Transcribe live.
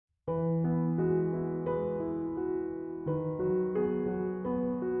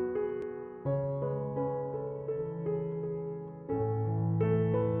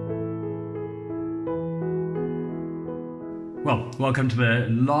Welcome to the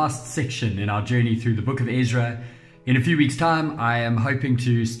last section in our journey through the book of Ezra. In a few weeks' time, I am hoping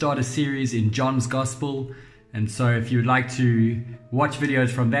to start a series in John's Gospel. And so if you would like to watch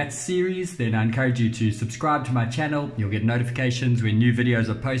videos from that series, then I encourage you to subscribe to my channel. You'll get notifications when new videos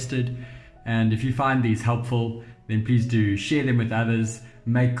are posted. And if you find these helpful, then please do share them with others,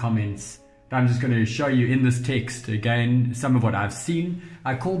 make comments. I'm just going to show you in this text, again, some of what I've seen.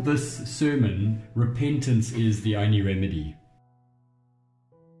 I called this sermon, Repentance is the Only Remedy.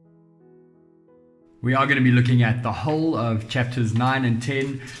 We are going to be looking at the whole of chapters 9 and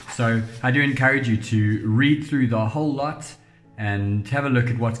 10, so I do encourage you to read through the whole lot and have a look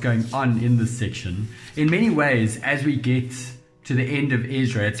at what's going on in this section. In many ways, as we get to the end of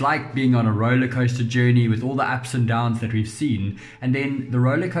Ezra, it's like being on a roller coaster journey with all the ups and downs that we've seen, and then the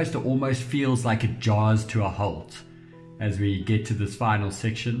roller coaster almost feels like it jars to a halt as we get to this final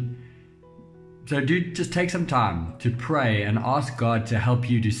section. So do just take some time to pray and ask God to help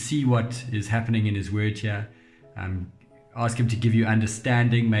you to see what is happening in His Word here. Ask Him to give you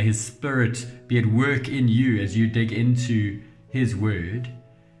understanding. May His Spirit be at work in you as you dig into His Word.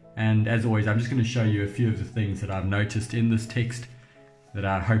 And as always, I'm just going to show you a few of the things that I've noticed in this text that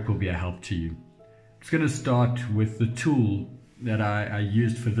I hope will be a help to you. I'm just going to start with the tool that I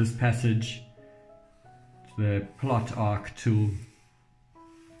used for this passage, the plot arc tool.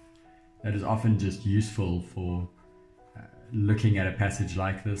 That is often just useful for looking at a passage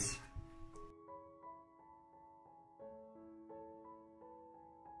like this.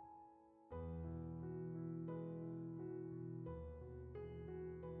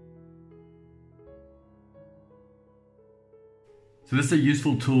 So this is a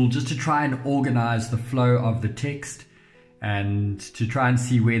useful tool just to try and organize the flow of the text and to try and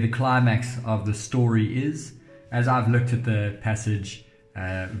see where the climax of the story is. As I've looked at the passage,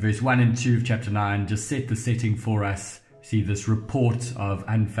 verse 1 and 2 of chapter 9 just set the setting for us. See, this report of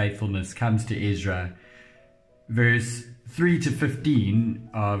unfaithfulness comes to Ezra. Verse 3 to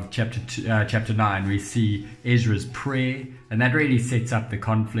 15 of chapter 9, we see Ezra's prayer, and that really sets up the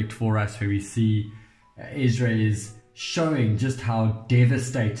conflict for us, where we see Ezra is showing just how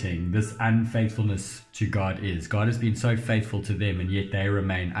devastating this unfaithfulness to God is. God has been so faithful to them, and yet they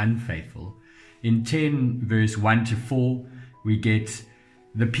remain unfaithful. In 10 verse 1 to 4, we get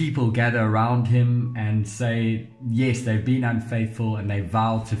the people gather around him and say, yes, they've been unfaithful, and they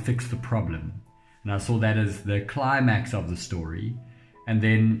vow to fix the problem. And I saw that as the climax of the story. And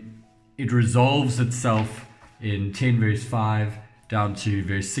then it resolves itself in 10 verse 5 down to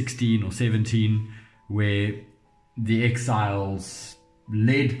verse 16 or 17, where the exiles,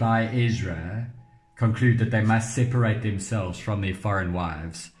 led by Ezra, conclude that they must separate themselves from their foreign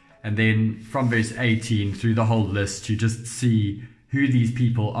wives. And then from verse 18 through the whole list, you just see who these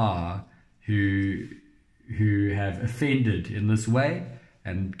people are who have offended in this way,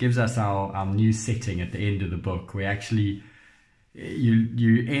 and gives us our new setting at the end of the book, where actually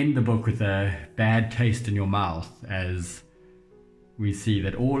you end the book with a bad taste in your mouth, as we see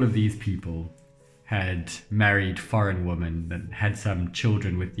that all of these people had married foreign women and had some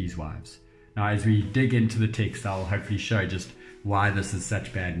children with these wives. Now, as we dig into the text, I'll hopefully show just why this is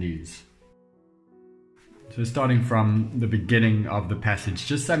such bad news. So starting from the beginning of the passage,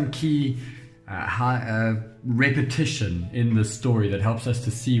 just some key repetition in the story that helps us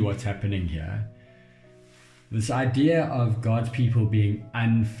to see what's happening here. This idea of God's people being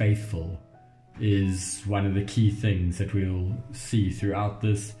unfaithful is one of the key things that we'll see throughout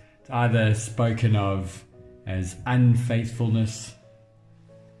this. It's either spoken of as unfaithfulness,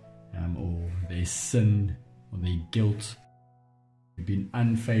 or their sin, or their guilt. We've been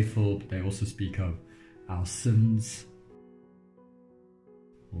unfaithful, but they also speak of our sins,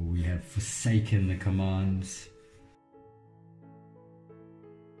 or we have forsaken the commands.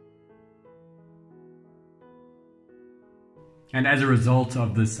 And as a result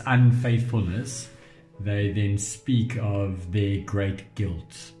of this unfaithfulness, they then speak of their great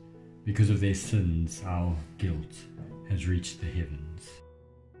guilt. Because of their sins, our guilt has reached the heavens.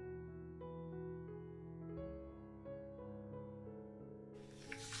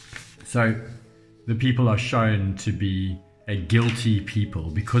 So the people are shown to be a guilty people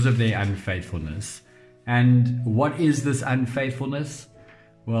because of their unfaithfulness. And what is this unfaithfulness?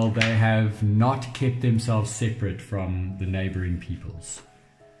 Well, they have not kept themselves separate from the neighboring peoples.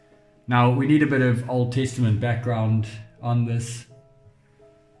 Now, we need a bit of Old Testament background on this.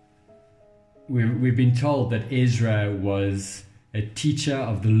 We've been told that Ezra was a teacher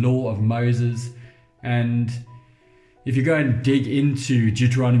of the law of Moses, and if you go and dig into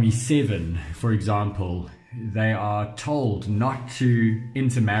Deuteronomy 7, for example, they are told not to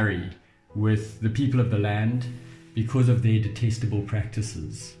intermarry with the people of the land, because of their detestable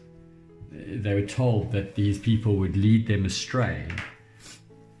practices. They were told that these people would lead them astray.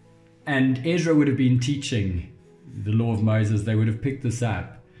 And Ezra would have been teaching the law of Moses. They would have picked this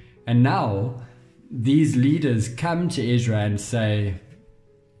up. And now these leaders come to Ezra and say,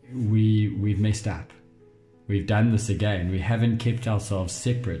 we've messed up. We've done this again. We haven't kept ourselves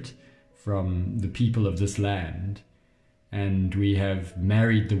separate from the people of this land. And we have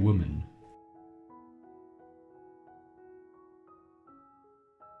married the woman.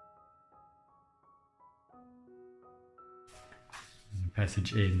 The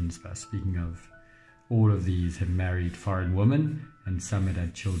passage ends by speaking of all of these have married foreign women, and some had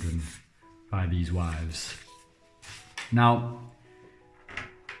had children by these wives. Now,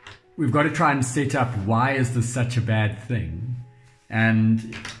 we've got to try and set up why is this such a bad thing.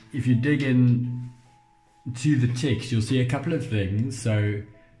 And if you dig in to the text, you'll see a couple of things. So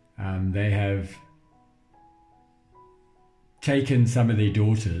they have taken some of their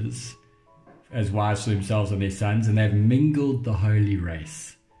daughters as wives for themselves and their sons, and they've mingled the holy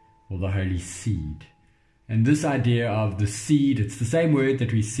race, or the holy seed. And this idea of the seed, it's the same word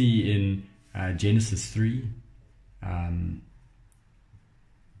that we see in Genesis 3,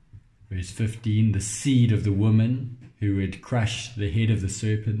 verse 15, the seed of the woman who would crush the head of the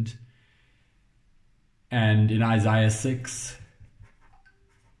serpent. And in Isaiah 6,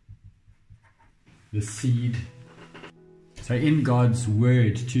 the seed. So in God's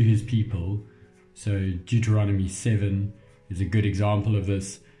word to his people, so Deuteronomy 7 is a good example of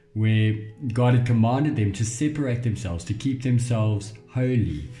this, where God had commanded them to separate themselves, to keep themselves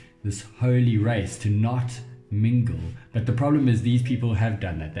holy, this holy race, to not mingle. But the problem is these people have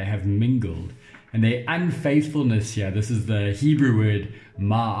done that. They have mingled. And their unfaithfulness here, this is the Hebrew word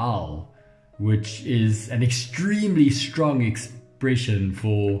ma'al, which is an extremely strong expression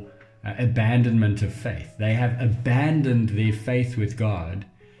for abandonment of faith. They have abandoned their faith with God.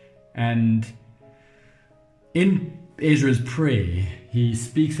 And in Ezra's prayer, he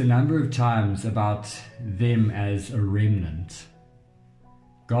speaks a number of times about them as a remnant.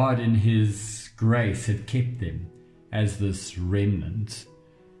 God in his grace had kept them as this remnant.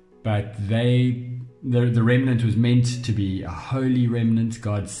 But the remnant was meant to be a holy remnant,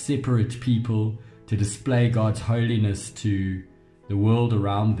 God's separate people, to display God's holiness to the world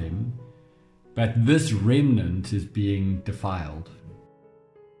around them. But this remnant is being defiled.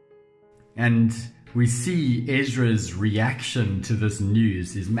 And we see Ezra's reaction to this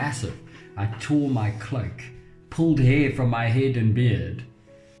news is massive. I tore my cloak, pulled hair from my head and beard.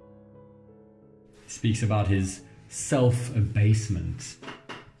 He speaks about his self-abasement.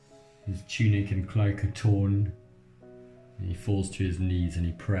 His tunic and cloak are torn. And he falls to his knees and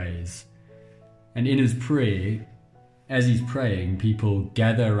he prays. And in his prayer, as he's praying, people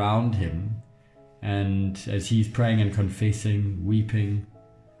gather around him. And as he's praying and confessing, weeping,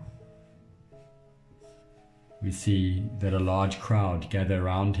 we see that a large crowd gather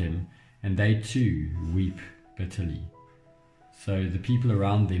around him, and they too weep bitterly. So the people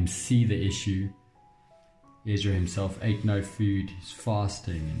around them see the issue. Ezra himself ate no food, he's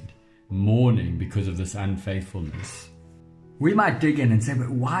fasting and mourning because of this unfaithfulness. We might dig in and say, but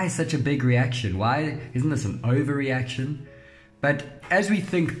why such a big reaction? Why isn't this an overreaction? But as we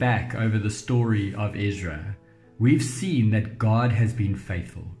think back over the story of Ezra, we've seen that God has been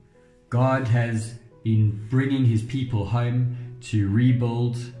faithful. God has been bringing his people home to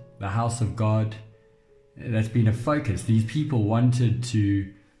rebuild the house of God. That's been a focus. These people wanted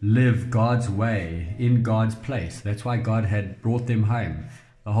to live God's way in God's place. That's why God had brought them home.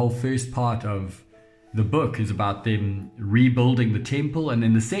 The whole first part of the book is about them rebuilding the temple, and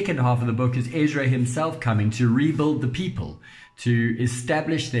then the second half of the book is Ezra himself coming to rebuild the people, to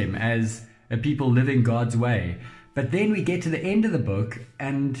establish them as a people living God's way. But then we get to the end of the book,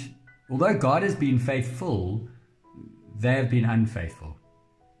 and although God has been faithful, they have been unfaithful.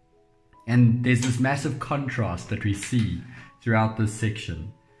 And there's this massive contrast that we see throughout this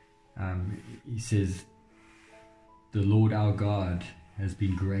section. He says, the Lord our God has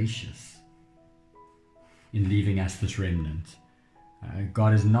been gracious in leaving us this remnant.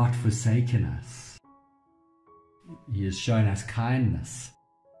 God has not forsaken us. He has shown us kindness,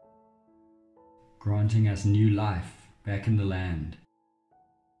 granting us new life back in the land,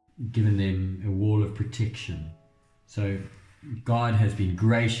 given them a wall of protection. So God has been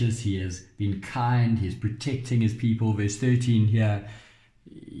gracious, he has been kind, he is protecting his people. Verse 13 here,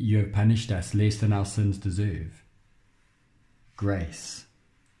 you have punished us less than our sins deserve. Grace,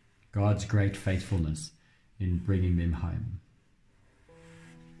 God's great faithfulness in bringing them home.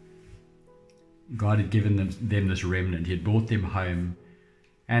 God had given them this remnant. He had brought them home.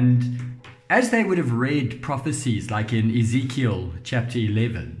 And as they would have read prophecies like in Ezekiel chapter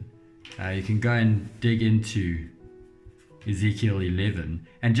 11, you can go and dig into Ezekiel 11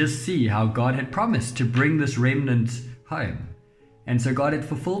 and just see how God had promised to bring this remnant home. And so God had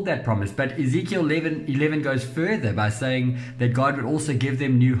fulfilled that promise. But Ezekiel 11 goes further by saying that God would also give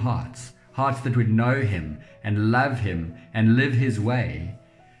them new hearts, hearts that would know him and love him and live his way.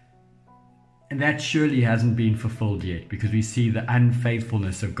 And that surely hasn't been fulfilled yet, because we see the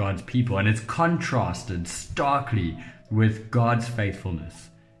unfaithfulness of God's people, and it's contrasted starkly with God's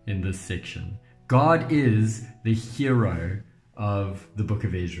faithfulness in this section. God is the hero of the book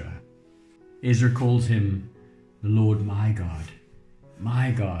of Ezra. Ezra calls him the Lord my God,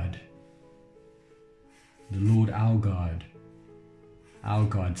 the Lord our God, our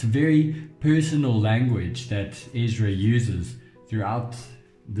God. It's a very personal language that Ezra uses throughout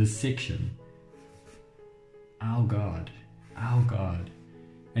this section. Our God, our God.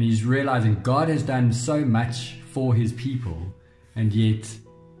 And he's realizing God has done so much for his people, and yet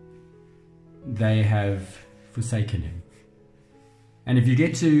they have forsaken him. And if you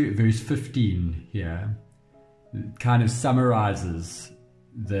get to verse 15 here, it kind of summarizes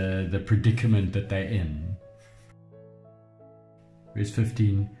the predicament that they're in. Verse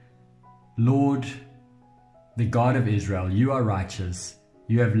 15, Lord, the God of Israel, you are righteous.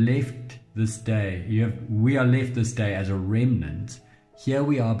 You have left this day, we are left this day as a remnant. Here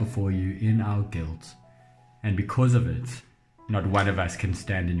we are before you in our guilt, and because of it, not one of us can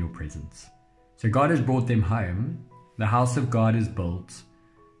stand in your presence. So God has brought them home. The house of God is built,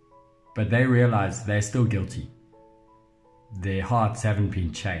 but they realize they're still guilty. Their hearts haven't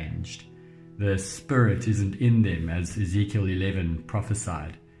been changed. The Spirit isn't in them, as Ezekiel 11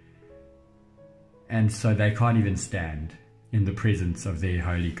 prophesied. And so they can't even stand in the presence of their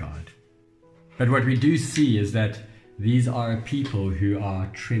holy God. But what we do see is that these are a people who are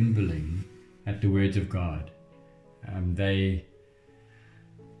trembling at the words of God. They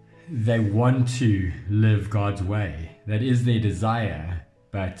want to live God's way. That is their desire.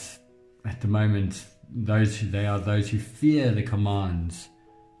 But at the moment, they are those who fear the commands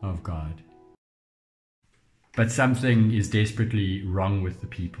of God. But something is desperately wrong with the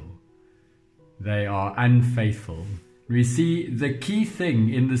people. They are unfaithful. We see the key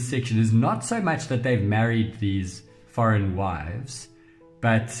thing in this section is not so much that they've married these foreign wives,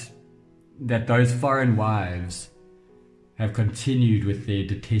 but that those foreign wives have continued with their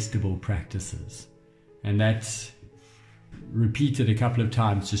detestable practices. And that's repeated a couple of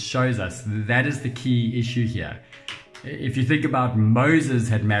times, just shows us that is the key issue here. If you think about Moses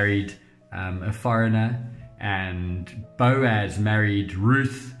had married a foreigner, and Boaz married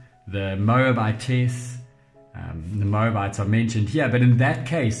Ruth, the Moabitess. The Moabites are mentioned here, but in that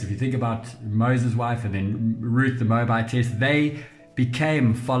case, if you think about Moses' wife and then Ruth the Moabitess, they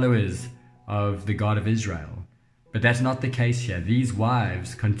became followers of the God of Israel. But that's not the case here. These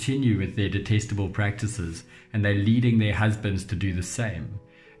wives continue with their detestable practices, and they're leading their husbands to do the same.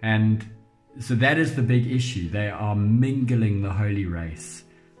 And so that is the big issue. They are mingling the holy race.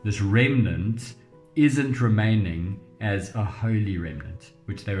 This remnant isn't remaining as a holy remnant,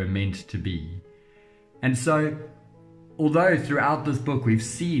 which they were meant to be. And so, although throughout this book we've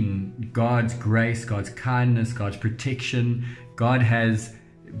seen God's grace, God's kindness, God's protection, God has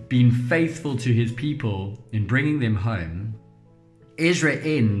been faithful to his people in bringing them home, Ezra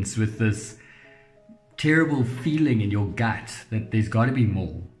ends with this terrible feeling in your gut that there's got to be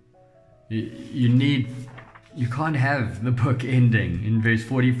more. You can't have the book ending in verse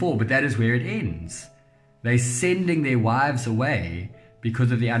 44, but that is where it ends. They're sending their wives away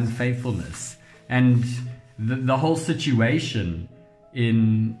because of the unfaithfulness. And the whole situation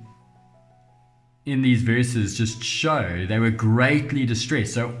in these verses just show they were greatly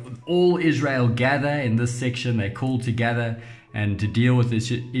distressed. So all Israel gather in this section. They're called together and to deal with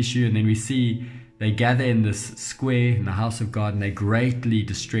this issue. And then we see they gather in this square in the house of God, and they're greatly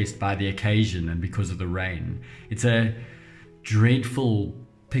distressed by the occasion and because of the rain. It's a dreadful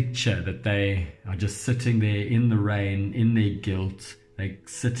picture that they are just sitting there in the rain, in their guilt. They're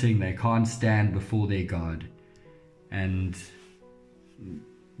sitting, they can't stand before their God. And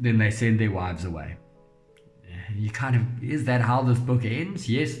then they send their wives away. Is that how this book ends?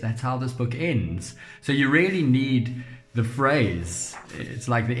 Yes, that's how this book ends. So you really need the phrase. It's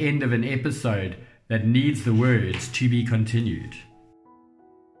like the end of an episode that needs the words "to be continued."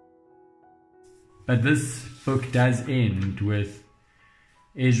 But this book does end with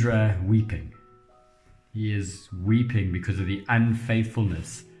Ezra weeping. He is weeping because of the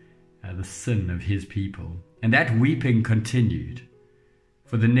unfaithfulness, the sin of his people. And that weeping continued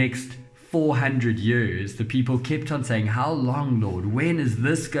for the next 400 years, the people kept on saying, how long, Lord? When is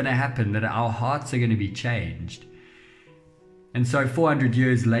this going to happen, that our hearts are going to be changed? And so 400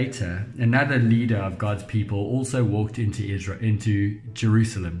 years later, another leader of God's people also walked into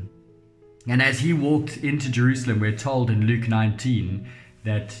Jerusalem. And as he walked into Jerusalem, we're told in Luke 19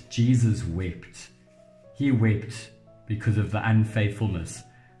 that Jesus wept. He wept because of the unfaithfulness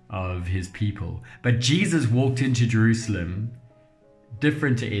of his people. But Jesus walked into Jerusalem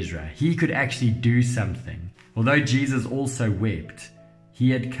different to Ezra. He could actually do something. Although Jesus also wept, he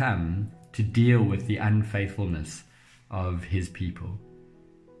had come to deal with the unfaithfulness of his people.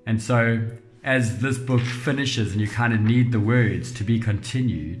 And so as this book finishes and you kind of need the words to be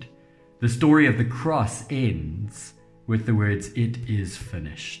continued, the story of the cross ends with the words, "It is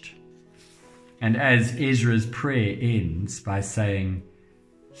finished." And as Ezra's prayer ends by saying,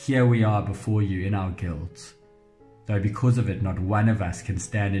 "Here we are before you in our guilt, though because of it not one of us can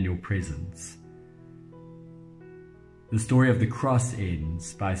stand in your presence," the story of the cross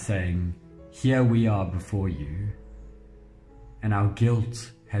ends by saying, "Here we are before you, and our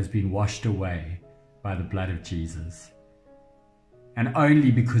guilt has been washed away by the blood of Jesus. And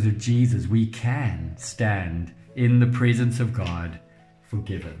only because of Jesus we can stand in the presence of God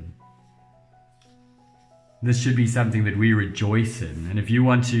forgiven." This should be something that we rejoice in. And if you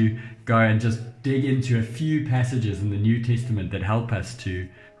want to go and just dig into a few passages in the New Testament that help us to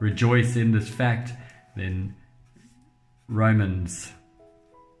rejoice in this fact, then Romans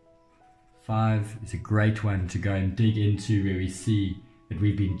 5 is a great one to go and dig into, where we see that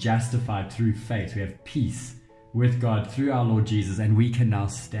we've been justified through faith. We have peace with God through our Lord Jesus, and we can now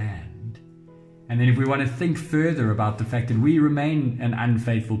stand. And then if we want to think further about the fact that we remain an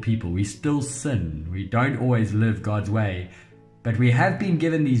unfaithful people, we still sin, we don't always live God's way, but we have been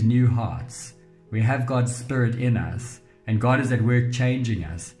given these new hearts. We have God's Spirit in us, and God is at work changing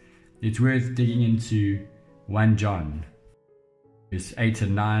us. It's worth digging into 1 John, verse 8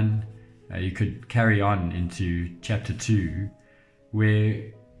 and 9. You could carry on into chapter 2,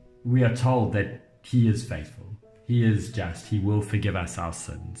 where we are told that He is faithful. He is just. He will forgive us our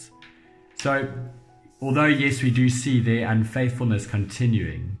sins. So, although yes, we do see their unfaithfulness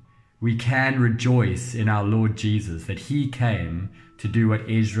continuing, we can rejoice in our Lord Jesus that He came to do what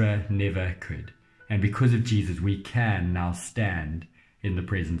Ezra never could. And because of Jesus, we can now stand in the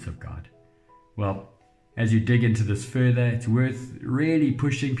presence of God. Well, as you dig into this further, it's worth really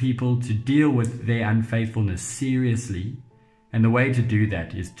pushing people to deal with their unfaithfulness seriously. And the way to do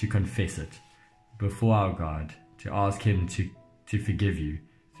that is to confess it before our God, to ask Him to forgive you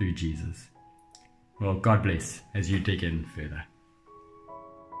through Jesus. Well, God bless as you dig in further.